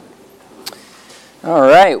All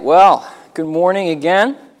right, well, good morning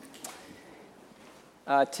again.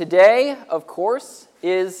 Today, of course,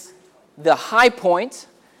 is the high point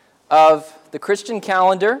of the Christian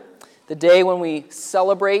calendar, the day when we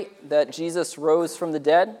celebrate that Jesus rose from the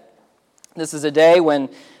dead. This is a day when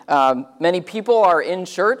many people are in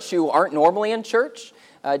church who aren't normally in church,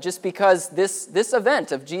 just because this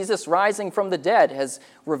event of Jesus rising from the dead has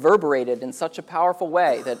reverberated in such a powerful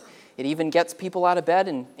way that it even gets people out of bed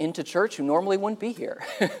and into church who normally wouldn't be here.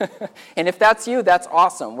 And if that's you, that's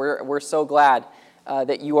awesome. We're so glad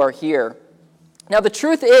that you are here. Now, the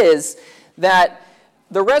truth is that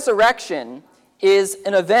the resurrection is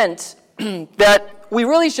an event that we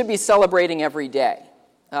really should be celebrating every day.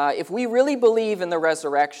 If we really believe in the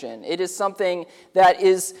resurrection, it is something that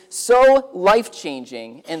is so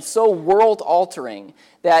life-changing and so world-altering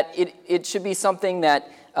that it should be something that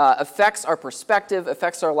affects our perspective,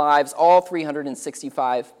 affects our lives all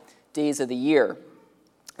 365 days of the year.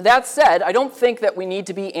 That said, I don't think that we need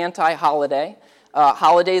to be anti-holiday.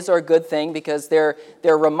 Holidays are a good thing because they're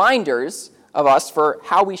reminders of us for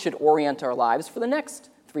how we should orient our lives for the next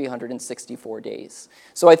 364 days.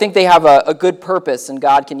 So I think they have a good purpose, and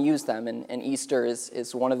God can use them, and Easter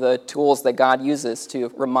is one of the tools that God uses to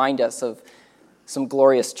remind us of some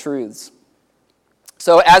glorious truths.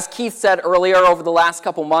 So as Keith said earlier, over the last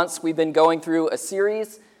couple months, we've been going through a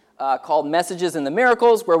series called Messages in the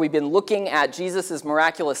Miracles, where we've been looking at Jesus'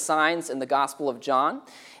 miraculous signs in the Gospel of John.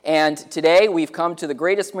 And today we've come to the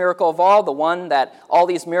greatest miracle of all, the one that all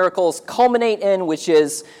these miracles culminate in, which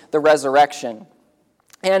is the resurrection.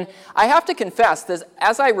 And I have to confess that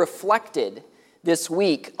as I reflected this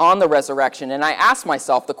week on the resurrection, and I asked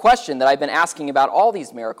myself the question that I've been asking about all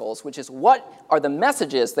these miracles, which is, what are the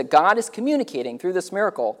messages that God is communicating through this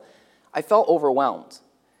miracle? I felt overwhelmed.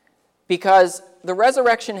 Because the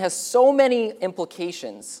resurrection has so many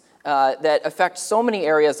implications that affect so many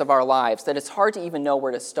areas of our lives that it's hard to even know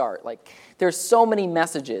where to start. There's so many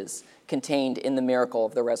messages contained in the miracle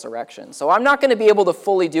of the resurrection. So I'm not going to be able to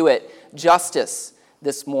fully do it justice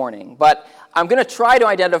this morning, but I'm going to try to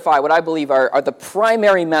identify what I believe are the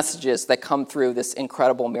primary messages that come through this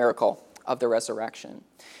incredible miracle of the resurrection.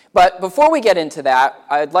 But before we get into that,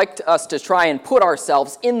 I'd like us to try and put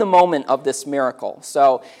ourselves in the moment of this miracle.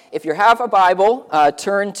 So if you have a Bible,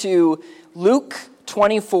 turn to Luke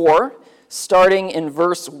 24, starting in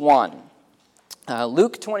verse 1.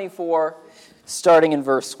 Luke 24, starting in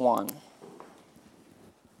verse 1.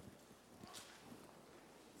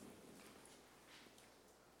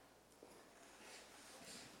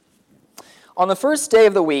 On the first day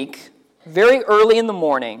of the week, very early in the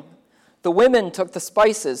morning, the women took the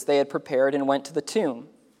spices they had prepared and went to the tomb.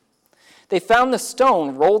 They found the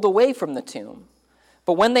stone rolled away from the tomb,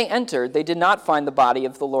 but when they entered, they did not find the body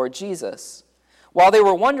of the Lord Jesus. While they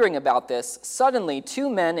were wondering about this, suddenly 2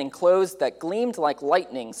 men in clothes that gleamed like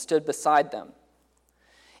lightning stood beside them.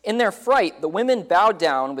 In their fright, the women bowed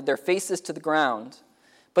down with their faces to the ground.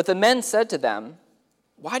 But the men said to them,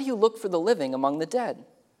 "Why do you look for the living among the dead?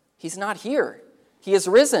 He's not here. He is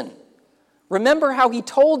risen. Remember how he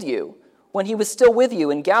told you when he was still with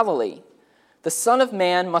you in Galilee. The Son of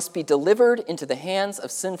Man must be delivered into the hands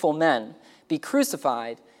of sinful men, be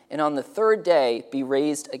crucified, and on the 3rd day be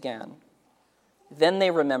raised again." Then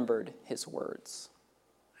they remembered his words.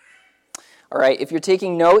 All right, if you're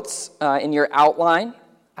taking notes in your outline,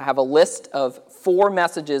 I have a list of 4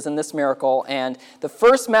 messages in this miracle, and the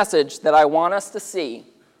first message that I want us to see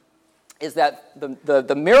is that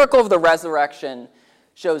the miracle of the resurrection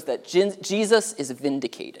shows that Jesus is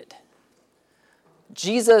vindicated.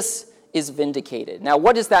 Jesus is vindicated. Now,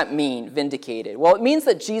 what does that mean, vindicated? Well, it means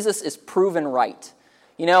that Jesus is proven right.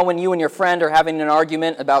 You know, when you and your friend are having an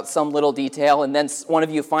argument about some little detail, and then one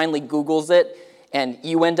of you finally Googles it, and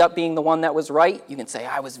you end up being the one that was right, you can say,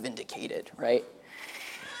 "I was vindicated," right?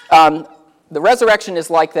 The resurrection is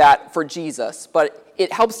like that for Jesus, but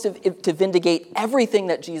it helps to vindicate everything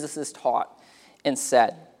that Jesus has taught and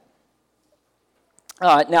said.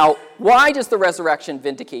 Now, why does the resurrection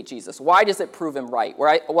vindicate Jesus? Why does it prove him right?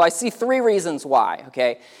 Well, I see 3 reasons why,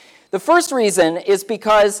 okay? The first reason is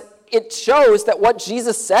because it shows that what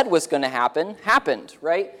Jesus said was going to happen, happened,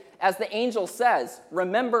 right? As the angel says,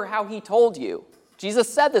 remember how he told you. Jesus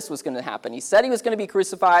said this was going to happen. He said he was going to be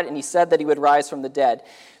crucified, and he said that he would rise from the dead.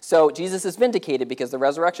 So Jesus is vindicated because the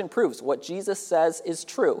resurrection proves what Jesus says is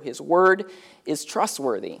true. His word is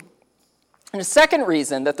trustworthy. And the second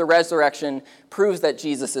reason that the resurrection proves that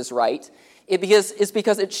Jesus is right is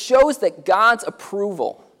because it shows that God's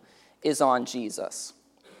approval is on Jesus.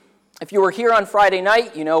 If you were here on Friday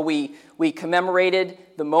night, you know we commemorated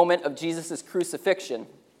the moment of Jesus' crucifixion.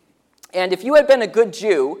 And if you had been a good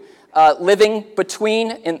Jew, living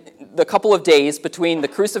in the couple of days between the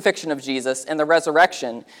crucifixion of Jesus and the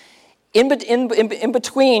resurrection, in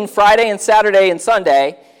between Friday and Saturday and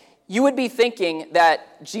Sunday, you would be thinking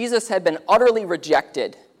that Jesus had been utterly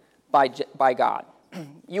rejected by God.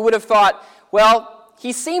 You would have thought, well,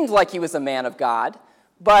 he seemed like he was a man of God,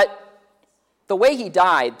 but the way he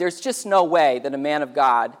died, there's just no way that a man of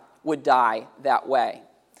God would die that way.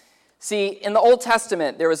 See, in the Old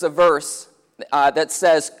Testament, there is a verse that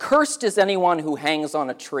says, "Cursed is anyone who hangs on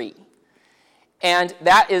a tree." And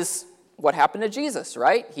that is what happened to Jesus,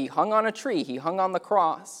 right? He hung on a tree. He hung on the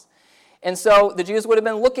cross. And so the Jews would have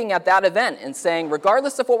been looking at that event and saying,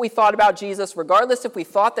 regardless of what we thought about Jesus, regardless if we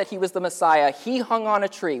thought that he was the Messiah, he hung on a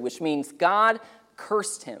tree, which means God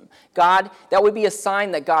cursed him. That would be a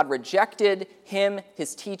sign that God rejected him,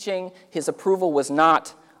 his teaching, his approval was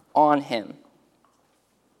not on him.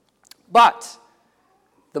 But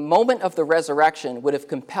the moment of the resurrection would have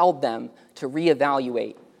compelled them to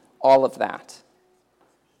reevaluate all of that.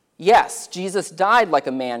 Yes, Jesus died like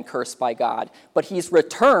a man cursed by God, but he's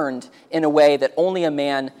returned in a way that only a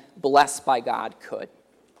man blessed by God could.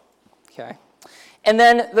 Okay? And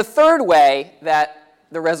then the third way that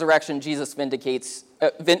the resurrection vindicates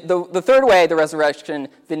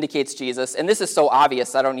Jesus, and this is so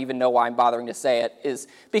obvious I don't even know why I'm bothering to say it, is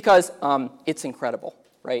because it's incredible,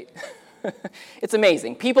 right? It's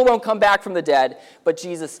amazing. People don't come back from the dead, but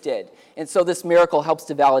Jesus did. And so this miracle helps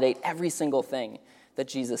to validate every single thing that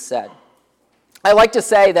Jesus said. I like to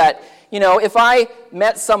say that, if I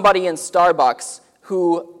met somebody in Starbucks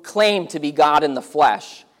who claimed to be God in the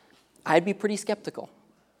flesh, I'd be pretty skeptical.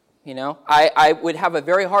 I would have a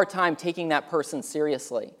very hard time taking that person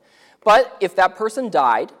seriously. But if that person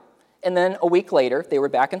died, and then a week later they were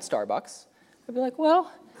back in Starbucks, I'd be like,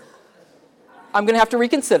 well, I'm going to have to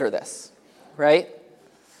reconsider this, right?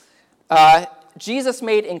 Jesus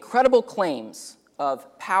made incredible claims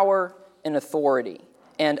of power and authority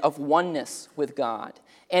and of oneness with God.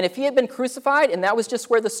 And if he had been crucified and that was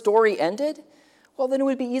just where the story ended, well, then it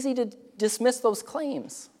would be easy to dismiss those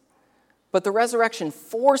claims. But the resurrection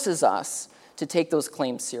forces us to take those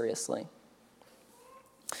claims seriously.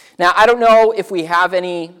 Now, I don't know if we have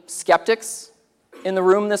any skeptics in the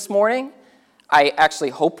room this morning. I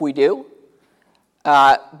actually hope we do.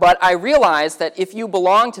 But I realize that if you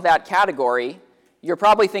belong to that category, you're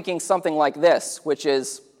probably thinking something like this, which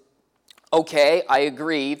is, okay, I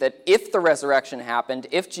agree that if the resurrection happened,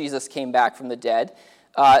 if Jesus came back from the dead,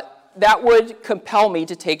 that would compel me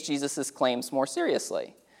to take Jesus' claims more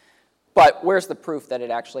seriously. But where's the proof that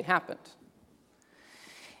it actually happened?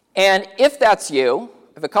 And if that's you,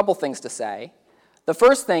 I have a couple things to say. The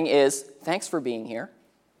first thing is, thanks for being here.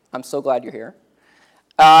 I'm so glad you're here.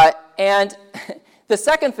 And the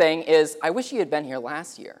second thing is, I wish you had been here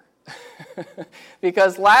last year.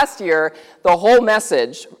 Because last year, the whole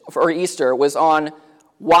message for Easter was on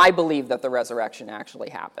why believe that the resurrection actually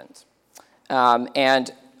happened.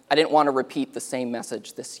 And I didn't want to repeat the same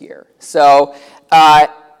message this year. So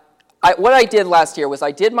what I did last year was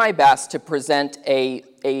I did my best to present a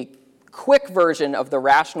quick version of the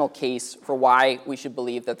rational case for why we should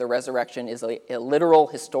believe that the resurrection is a literal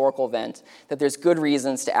historical event, that there's good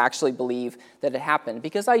reasons to actually believe that it happened.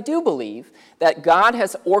 Because I do believe that God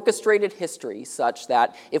has orchestrated history such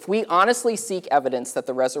that if we honestly seek evidence that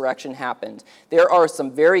the resurrection happened, there are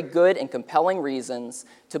some very good and compelling reasons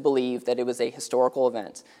to believe that it was a historical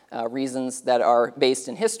event, reasons that are based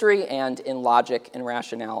in history and in logic and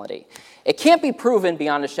rationality. It can't be proven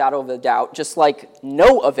beyond a shadow of a doubt, just like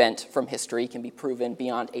no event from history can be proven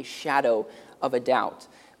beyond a shadow of a doubt.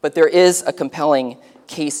 But there is a compelling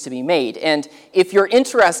case to be made. And if you're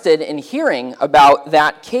interested in hearing about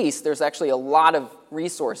that case, there's actually a lot of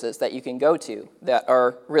resources that you can go to that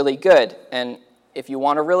are really good. And if you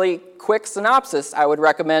want a really quick synopsis, I would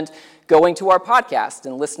recommend going to our podcast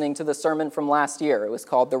and listening to the sermon from last year. It was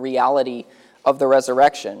called The Reality of the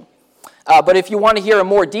Resurrection. But if you want to hear a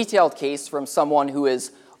more detailed case from someone who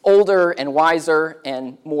is older and wiser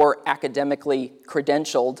and more academically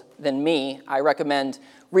credentialed than me, I recommend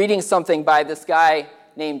reading something by this guy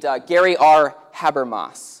named Gary R.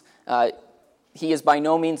 Habermas. He is by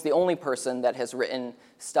no means the only person that has written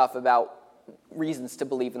stuff about reasons to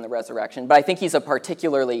believe in the resurrection, but I think he's a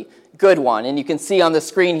particularly good one. And you can see on the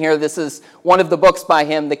screen here, this is one of the books by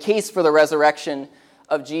him, The Case for the Resurrection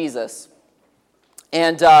of Jesus.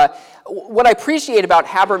 And what I appreciate about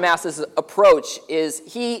Habermas's approach is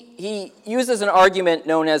he uses an argument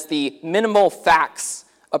known as the minimal facts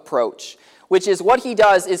approach, which is what he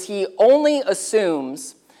does is he only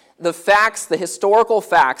assumes the facts, the historical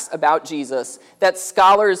facts about Jesus that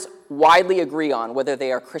scholars widely agree on, whether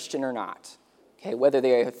they are Christian or not. Okay, whether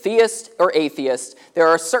they are theist or atheist, there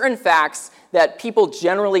are certain facts that people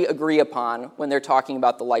generally agree upon when they're talking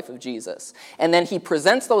about the life of Jesus. And then he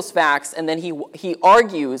presents those facts, and then he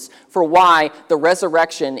argues for why the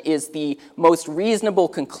resurrection is the most reasonable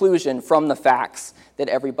conclusion from the facts that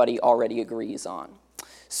everybody already agrees on.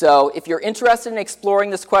 So if you're interested in exploring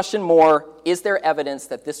this question more, is there evidence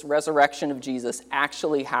that this resurrection of Jesus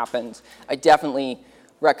actually happened? I definitely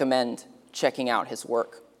recommend checking out his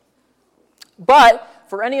work. But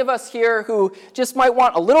for any of us here who just might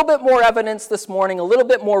want a little bit more evidence this morning, a little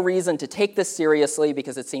bit more reason to take this seriously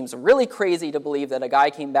because it seems really crazy to believe that a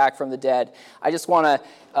guy came back from the dead, I just want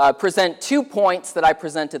to present 2 points that I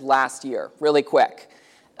presented last year really quick.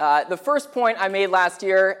 The first point I made last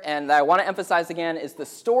year, and that I want to emphasize again, is the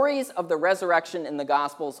stories of the resurrection in the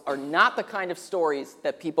Gospels are not the kind of stories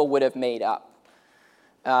that people would have made up.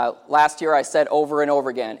 Last year I said over and over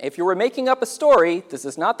again, if you were making up a story, this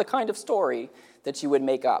is not the kind of story that you would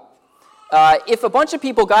make up. If a bunch of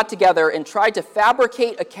people got together and tried to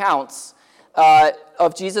fabricate accounts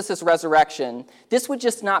of Jesus' resurrection, this would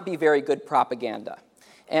just not be very good propaganda.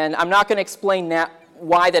 And I'm not going to explain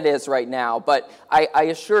why that is right now, but I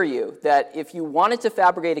assure you that if you wanted to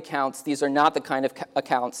fabricate accounts, these are not the kind of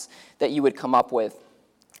accounts that you would come up with.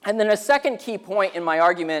 And then a second key point in my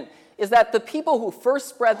argument is that the people who first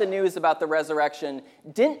spread the news about the resurrection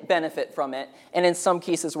didn't benefit from it, and in some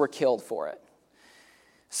cases were killed for it.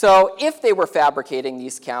 So if they were fabricating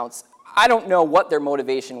these accounts, I don't know what their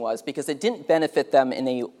motivation was, because it didn't benefit them in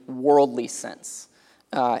a worldly sense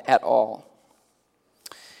at all.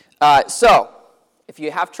 So if you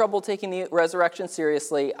have trouble taking the resurrection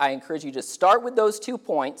seriously, I encourage you to start with those 2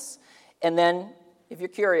 points, and then, if you're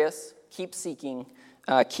curious, keep seeking,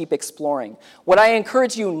 keep exploring. What I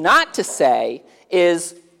encourage you not to say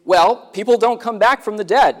is, well, people don't come back from the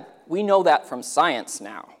dead. We know that from science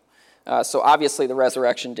now. So obviously the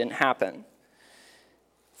resurrection didn't happen.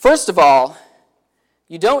 First of all,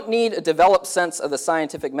 you don't need a developed sense of the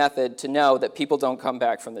scientific method to know that people don't come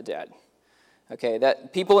back from the dead. Okay,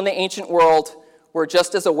 that people in the ancient world were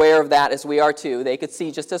just as aware of that as we are too. They could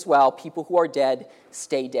see just as well people who are dead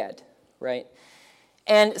stay dead, right?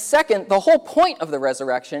 And second, the whole point of the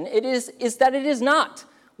resurrection is that it is not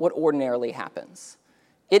what ordinarily happens.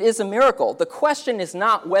 It is a miracle. The question is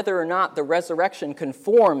not whether or not the resurrection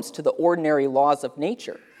conforms to the ordinary laws of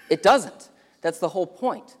nature. It doesn't. That's the whole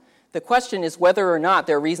point. The question is whether or not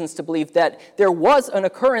there are reasons to believe that there was an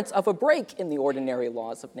occurrence of a break in the ordinary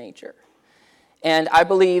laws of nature. And I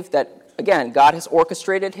believe that, again, God has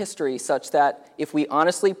orchestrated history such that if we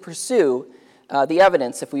honestly pursue the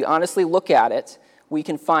evidence, if we honestly look at it, we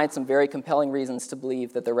can find some very compelling reasons to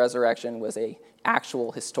believe that the resurrection was an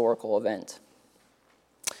actual historical event.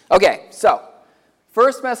 Okay, so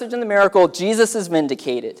first message in the miracle, Jesus is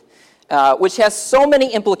vindicated, which has so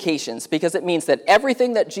many implications because it means that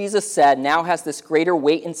everything that Jesus said now has this greater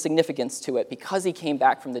weight and significance to it because he came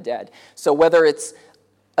back from the dead. So whether it's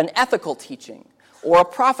an ethical teaching or a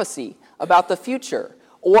prophecy about the future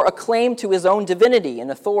or a claim to his own divinity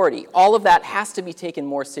and authority, all of that has to be taken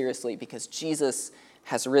more seriously because Jesus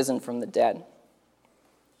has risen from the dead.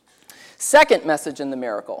 Second message in the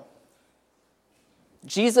miracle,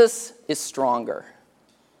 Jesus is stronger.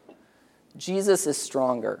 Jesus is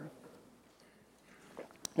stronger.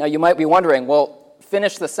 Now you might be wondering, well,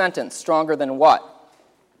 finish the sentence, stronger than what?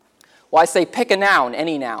 Well, I say pick a noun,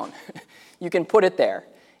 any noun. You can put it there,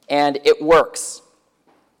 and it works.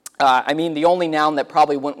 The only noun that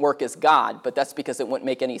probably wouldn't work is God, but that's because it wouldn't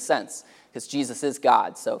make any sense, because Jesus is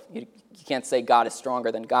God, so you can't say God is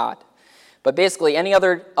stronger than God. But basically, any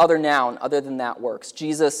other noun other than that works.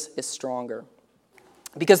 Jesus is stronger.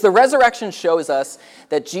 Because the resurrection shows us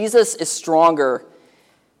that Jesus is stronger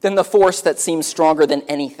than the force that seems stronger than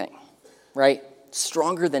anything, right?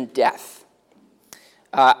 Stronger than death.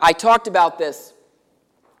 I talked about this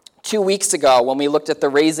 2 weeks ago when we looked at the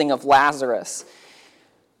raising of Lazarus.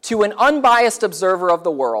 To an unbiased observer of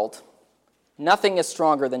the world, nothing is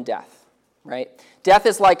stronger than death, right? Death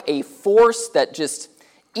is like a force that just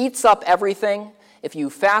eats up everything. If you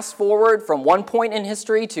fast forward from one point in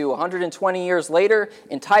history to 120 years later,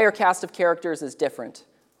 entire cast of characters is different,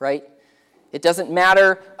 right? It doesn't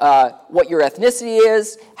matter what your ethnicity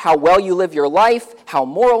is, how well you live your life, how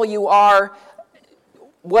moral you are,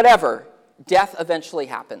 whatever. Death eventually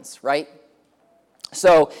happens, right?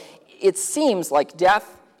 So it seems like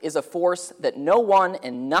death is a force that no one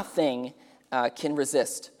and nothing can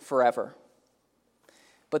resist forever.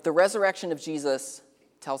 But the resurrection of Jesus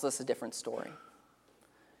tells us a different story.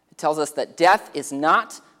 It tells us that death is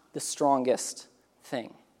not the strongest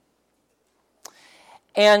thing.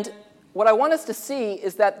 And what I want us to see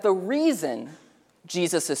is that the reason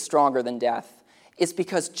Jesus is stronger than death is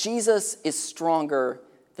because Jesus is stronger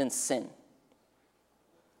than sin.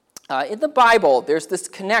 In the Bible, there's this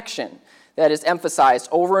connection that is emphasized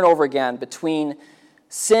over and over again between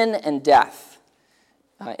sin and death.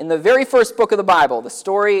 In the very first book of the Bible, the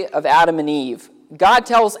story of Adam and Eve, God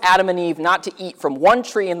tells Adam and Eve not to eat from one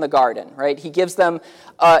tree in the garden, right? He gives them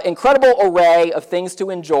an incredible array of things to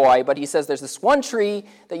enjoy, but he says there's this one tree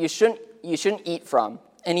that you shouldn't eat from.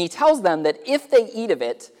 And he tells them that if they eat of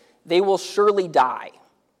it, they will surely die.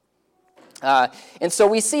 And so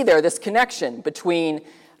we see there this connection between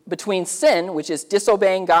sin, which is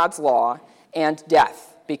disobeying God's law, and death.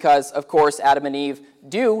 Because, of course, Adam and Eve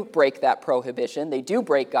do break that prohibition. They do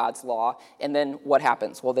break God's law. And then what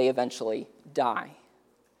happens? Well, they eventually die.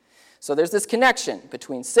 So there's this connection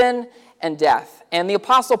between sin and death. And the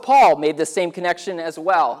Apostle Paul made the same connection as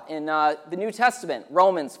well. In the New Testament,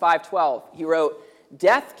 Romans 5:12, he wrote,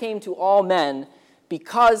 "Death came to all men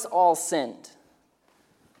because all sinned."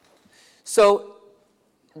 So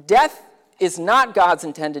death is not God's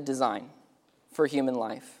intended design for human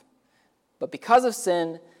life. But because of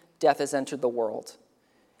sin, death has entered the world.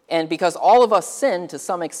 And because all of us sin to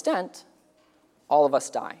some extent, all of us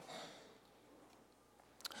die.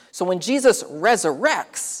 So when Jesus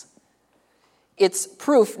resurrects, it's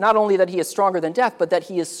proof not only that he is stronger than death, but that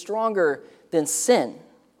he is stronger than sin.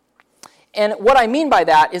 And what I mean by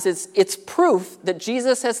that is it's proof that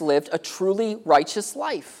Jesus has lived a truly righteous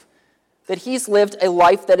life. That he's lived a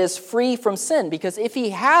life that is free from sin. Because if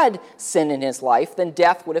he had sin in his life, then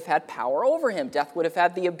death would have had power over him. Death would have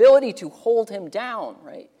had the ability to hold him down,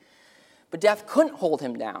 right? But death couldn't hold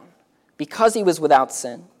him down because he was without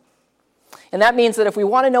sin. And that means that if we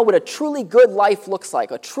want to know what a truly good life looks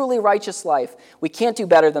like, a truly righteous life, we can't do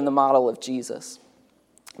better than the model of Jesus.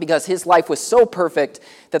 Because his life was so perfect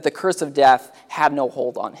that the curse of death had no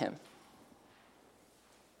hold on him.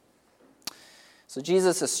 So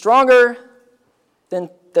Jesus is stronger than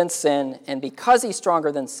sin, and because he's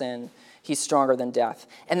stronger than sin, he's stronger than death.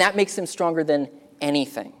 And that makes him stronger than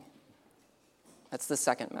anything. That's the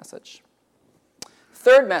second message.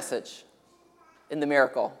 Third message in the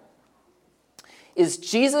miracle is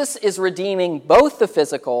Jesus is redeeming both the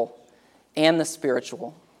physical and the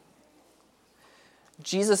spiritual.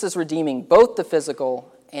 Jesus is redeeming both the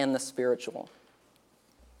physical and the spiritual.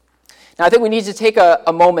 Now, I think we need to take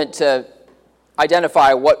a moment to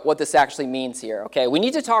identify what this actually means here. Okay, we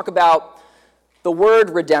need to talk about the word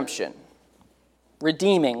redemption.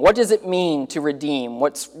 Redeeming. What does it mean to redeem?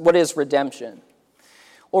 What is redemption?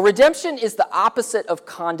 Well, redemption is the opposite of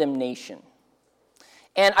condemnation.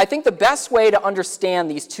 And I think the best way to understand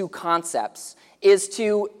these two concepts is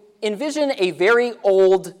to envision a very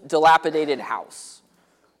old, dilapidated house.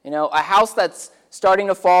 You know, a house that's starting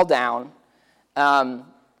to fall down.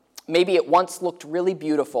 Maybe it once looked really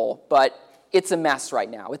beautiful, but it's a mess right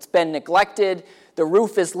now. It's been neglected. The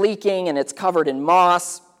roof is leaking, and it's covered in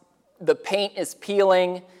moss. The paint is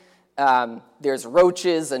peeling. There's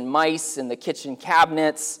roaches and mice in the kitchen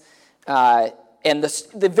cabinets. And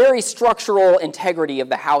the very structural integrity of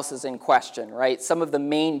the house is in question, right? Some of the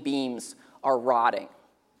main beams are rotting.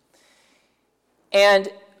 And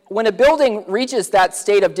when a building reaches that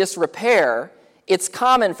state of disrepair, it's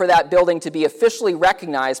common for that building to be officially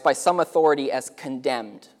recognized by some authority as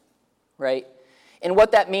condemned, right? And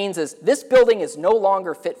what that means is this building is no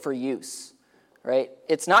longer fit for use, right?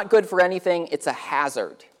 It's not good for anything. It's a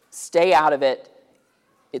hazard. Stay out of it.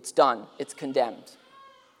 It's done. It's condemned.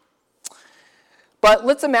 But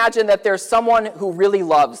let's imagine that there's someone who really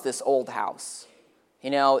loves this old house. You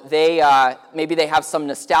know, maybe they have some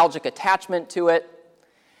nostalgic attachment to it,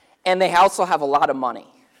 and they also have a lot of money.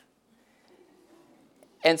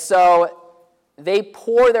 And so they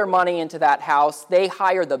pour their money into that house. They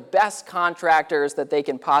hire the best contractors that they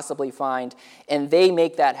can possibly find, and they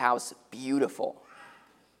make that house beautiful.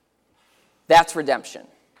 That's redemption,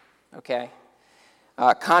 okay?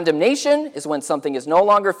 Condemnation is when something is no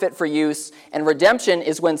longer fit for use, and redemption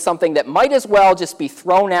is when something that might as well just be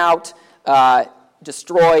thrown out,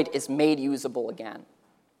 destroyed, is made usable again.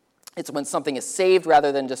 It's when something is saved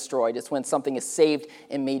rather than destroyed. It's when something is saved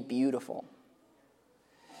and made beautiful.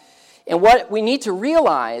 And what we need to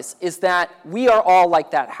realize is that we are all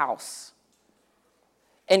like that house.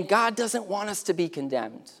 And God doesn't want us to be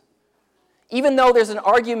condemned. Even though there's an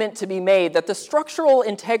argument to be made that the structural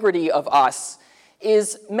integrity of us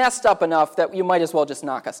is messed up enough that you might as well just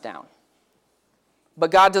knock us down.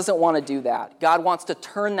 But God doesn't want to do that. God wants to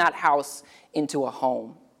turn that house into a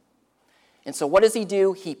home. And so what does he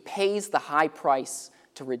do? He pays the high price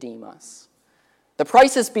to redeem us. The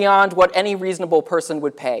price is beyond what any reasonable person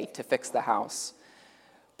would pay to fix the house.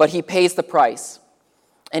 But he pays the price.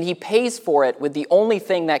 And he pays for it with the only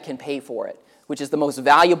thing that can pay for it, which is the most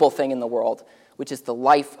valuable thing in the world, which is the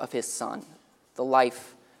life of his Son, the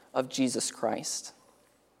life of Jesus Christ.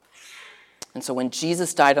 And so when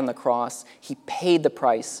Jesus died on the cross, he paid the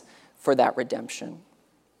price for that redemption.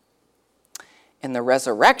 And the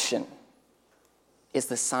resurrection is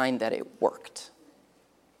the sign that it worked.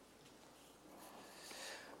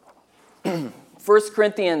 1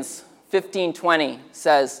 Corinthians 15:20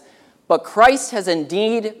 says, "But Christ has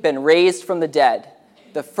indeed been raised from the dead,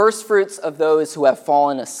 the firstfruits of those who have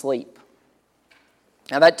fallen asleep."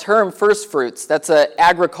 Now that term, firstfruits, that's an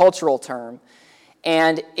agricultural term,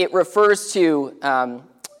 and it refers to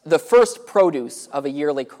the first produce of a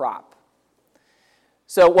yearly crop.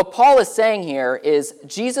 So what Paul is saying here is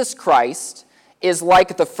Jesus Christ is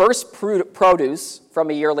like the first produce from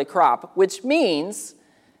a yearly crop, which means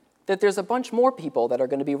that there's a bunch more people that are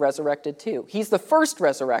going to be resurrected too. He's the first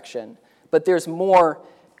resurrection, but there's more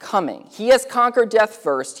coming. He has conquered death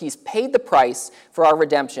first. He's paid the price for our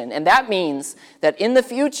redemption. And that means that in the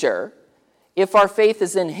future, if our faith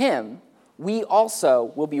is in him, we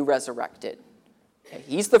also will be resurrected. Okay,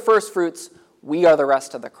 he's the first fruits. We are the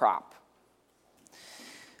rest of the crop.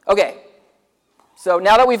 Okay, so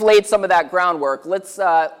now that we've laid some of that groundwork, let's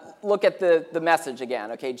look at the message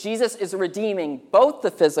again. Okay, Jesus is redeeming both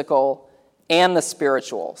the physical and the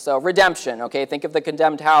spiritual. So redemption, okay, think of the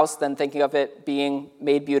condemned house, then thinking of it being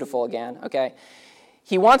made beautiful again, okay.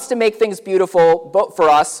 He wants to make things beautiful for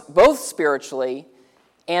us, both spiritually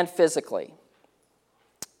and physically.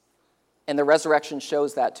 And the resurrection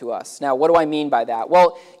shows that to us. Now, what do I mean by that?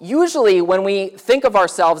 Well, usually when we think of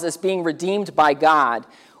ourselves as being redeemed by God,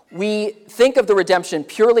 we think of the redemption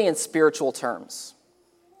purely in spiritual terms.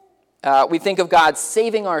 We think of God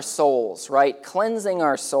saving our souls, right? Cleansing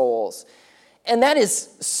our souls. And that is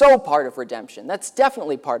so part of redemption. That's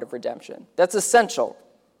definitely part of redemption. That's essential.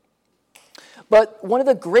 But one of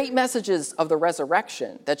the great messages of the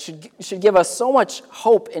resurrection that should give us so much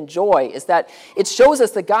hope and joy is that it shows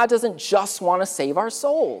us that God doesn't just want to save our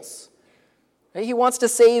souls. Right? He wants to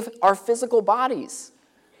save our physical bodies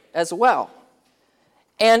as well.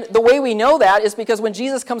 And the way we know that is because when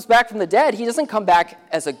Jesus comes back from the dead, he doesn't come back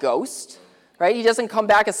as a ghost, right? He doesn't come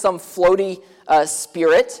back as some floaty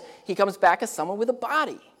spirit. He comes back as someone with a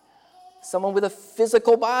body, someone with a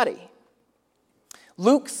physical body.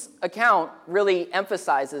 Luke's account really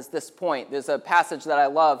emphasizes this point. There's a passage that I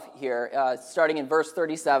love here, starting in verse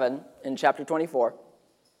 37 in chapter 24.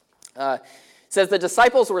 It says, "The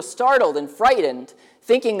disciples were startled and frightened,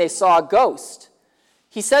 thinking they saw a ghost.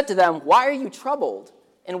 He said to them, 'Why are you troubled?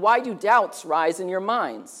 And why do doubts rise in your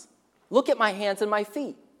minds? Look at my hands and my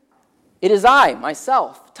feet. It is I,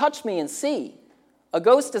 myself. Touch me and see. A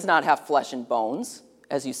ghost does not have flesh and bones,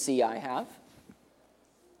 as you see I have.'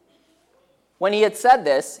 When he had said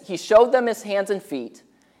this, he showed them his hands and feet,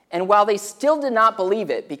 and while they still did not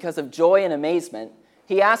believe it because of joy and amazement,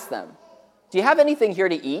 he asked them, 'Do you have anything here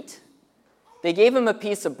to eat?' They gave him a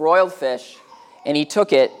piece of broiled fish, and he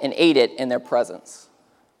took it and ate it in their presence."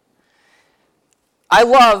 I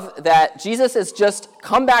love that Jesus has just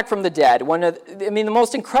come back from the dead, the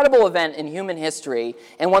most incredible event in human history,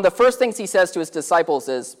 and one of the first things he says to his disciples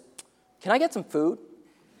is, "Can I get some food?"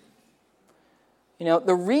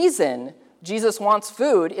 The reason Jesus wants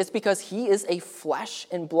food is because he is a flesh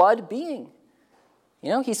and blood being.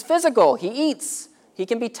 He's physical, he eats, he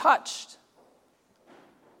can be touched.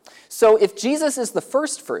 So if Jesus is the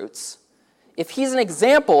first fruits, if he's an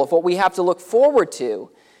example of what we have to look forward to,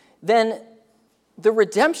 then the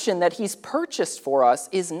redemption that he's purchased for us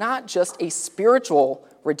is not just a spiritual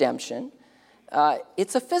redemption.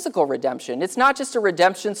 It's a physical redemption. It's not just a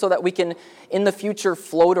redemption so that we can, in the future,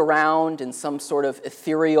 float around in some sort of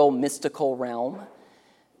ethereal, mystical realm.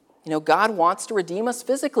 God wants to redeem us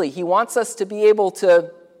physically. He wants us to be able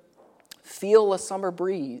to feel a summer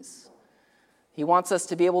breeze. He wants us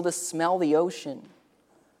to be able to smell the ocean.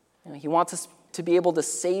 He wants us to be able to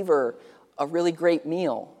savor a really great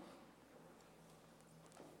meal.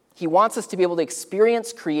 He wants us to be able to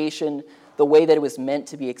experience creation the way that it was meant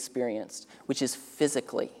to be experienced, which is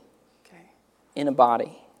physically, in a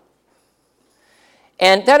body.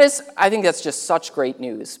 And I think that's just such great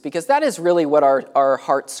news, because that is really what our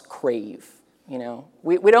hearts crave. We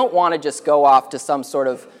don't want to just go off to some sort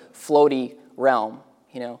of floaty realm.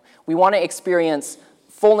 We want to experience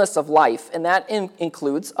fullness of life, and that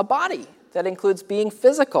includes a body. That includes being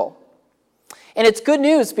physical. And it's good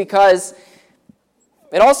news because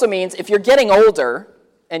it also means if you're getting older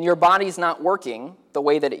and your body's not working the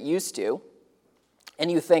way that it used to,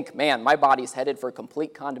 and you think, man, my body's headed for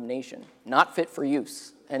complete condemnation, not fit for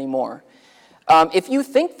use anymore. If you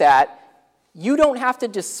think that, you don't have to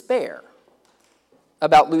despair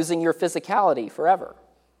about losing your physicality forever.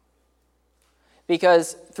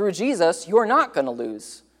 Because through Jesus, you're not going to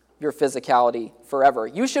lose your physicality forever.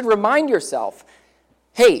 You should remind yourself,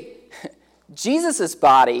 hey, Jesus'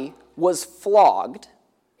 body was flogged,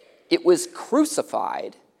 it was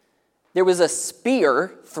crucified, there was a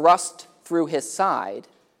spear thrust through his side,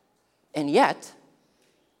 and yet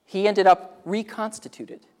he ended up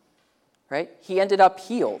reconstituted, right? He ended up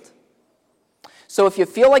healed. So if you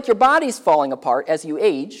feel like your body's falling apart as you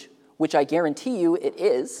age, which I guarantee you it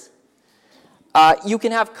is, you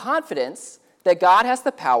can have confidence that God has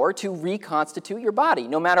the power to reconstitute your body,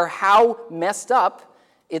 no matter how messed up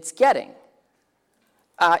it's getting.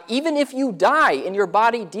 Even if you die and your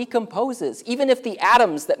body decomposes, even if the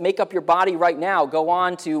atoms that make up your body right now go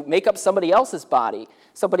on to make up somebody else's body,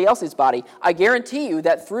 I guarantee you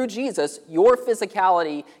that through Jesus, your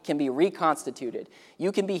physicality can be reconstituted.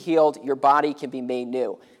 You can be healed, your body can be made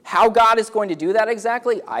new. How God is going to do that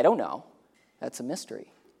exactly, I don't know. That's a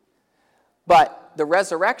mystery. But the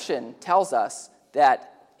resurrection tells us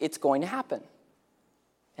that it's going to happen,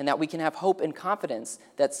 and that we can have hope and confidence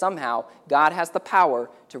that somehow God has the power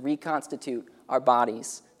to reconstitute our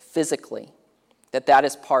bodies physically, that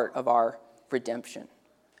is part of our redemption.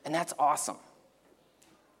 And that's awesome.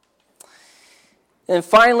 And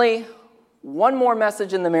finally, one more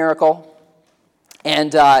message in the miracle.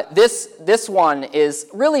 And this one is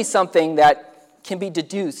really something that can be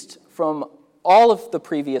deduced from all of the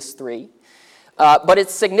previous three. But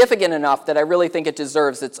it's significant enough that I really think it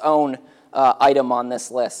deserves its own item on this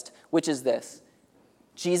list, which is this: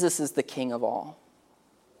 Jesus is the King of all.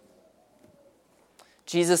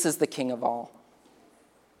 Jesus is the King of all.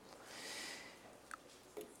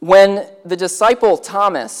 When the disciple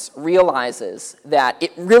Thomas realizes that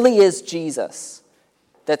it really is Jesus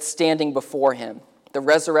that's standing before him, the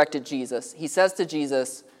resurrected Jesus, he says to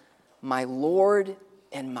Jesus, "My Lord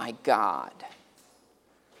and my God."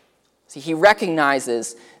 See, he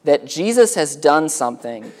recognizes that Jesus has done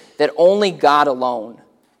something that only God alone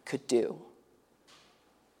could do.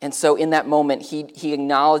 And so in that moment, he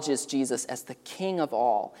acknowledges Jesus as the King of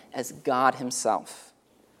all, as God himself.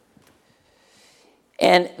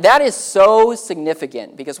 And that is so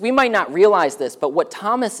significant, because we might not realize this, but what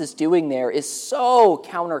Thomas is doing there is so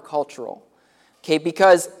countercultural. Okay,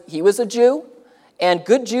 because he was a Jew, and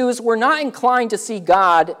good Jews were not inclined to see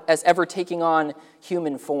God as ever taking on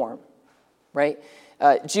human form. Right?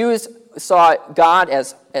 Jews saw God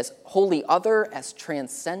as wholly other, as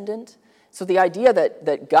transcendent. So the idea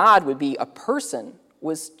that God would be a person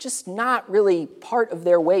was just not really part of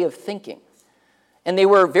their way of thinking. And they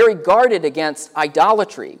were very guarded against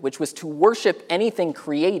idolatry, which was to worship anything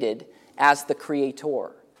created as the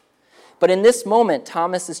creator. But in this moment,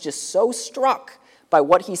 Thomas is just so struck by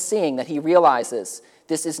what he's seeing that he realizes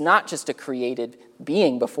this is not just a created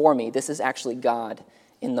being before me, this is actually God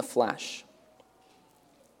in the flesh.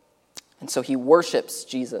 And so he worships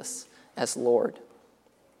Jesus as Lord.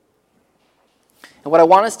 And what I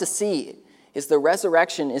want us to see is the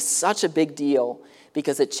resurrection is such a big deal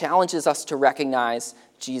because it challenges us to recognize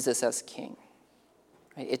Jesus as King.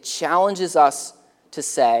 Right? It challenges us to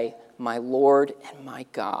say, "My Lord and my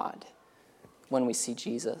God," when we see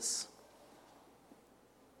Jesus.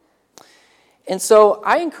 And so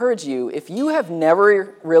I encourage you, if you have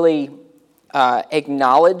never really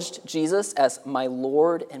acknowledged Jesus as my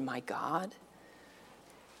Lord and my God,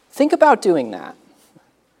 think about doing that.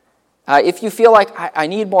 If you feel like I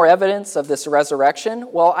need more evidence of this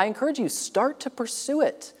resurrection, well, I encourage you, start to pursue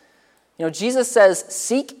it. You know, Jesus says,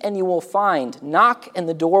 "Seek and you will find. Knock and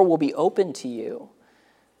the door will be open to you."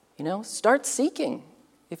 You know, start seeking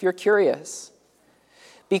if you're curious.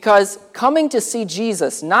 Because coming to see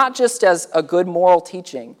Jesus, not just as a good moral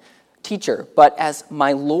teacher, but as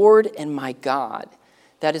my Lord and my God,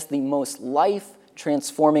 that is the most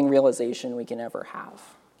life-transforming realization we can ever have.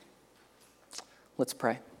 Let's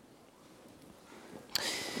pray.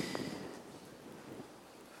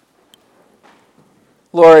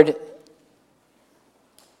 Lord,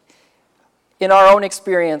 in our own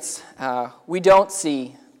experience, we don't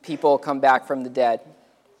see people come back from the dead.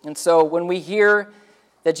 And so when we hear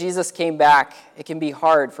that Jesus came back, it can be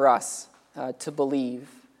hard for us to believe.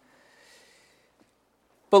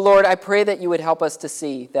 But Lord, I pray that you would help us to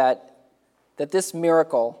see that this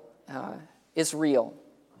miracle is real,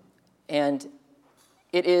 and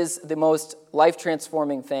it is the most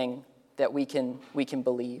life-transforming thing that we can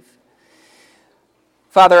believe.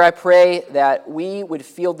 Father, I pray that we would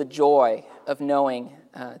feel the joy of knowing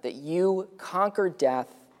that you conquered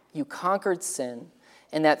death, you conquered sin,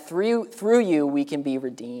 and that through you we can be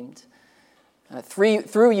redeemed.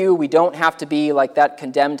 Through you, we don't have to be like that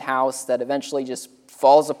condemned house that eventually just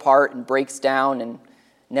falls apart and breaks down and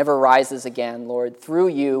never rises again, Lord. Through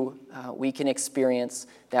you, we can experience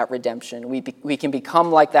that redemption. We can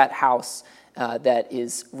become like that house that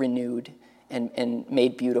is renewed and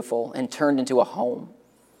made beautiful and turned into a home.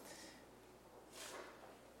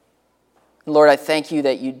 Lord, I thank you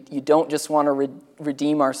that you don't just want to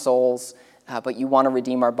redeem our souls, but you want to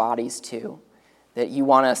redeem our bodies too. That you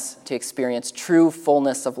want us to experience true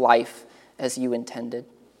fullness of life as you intended.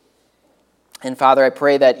 And Father, I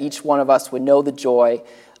pray that each one of us would know the joy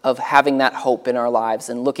of having that hope in our lives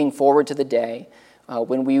and looking forward to the day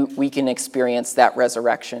when we can experience that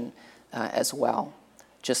resurrection as well,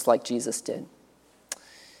 just like Jesus did.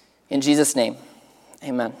 In Jesus' name,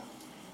 amen.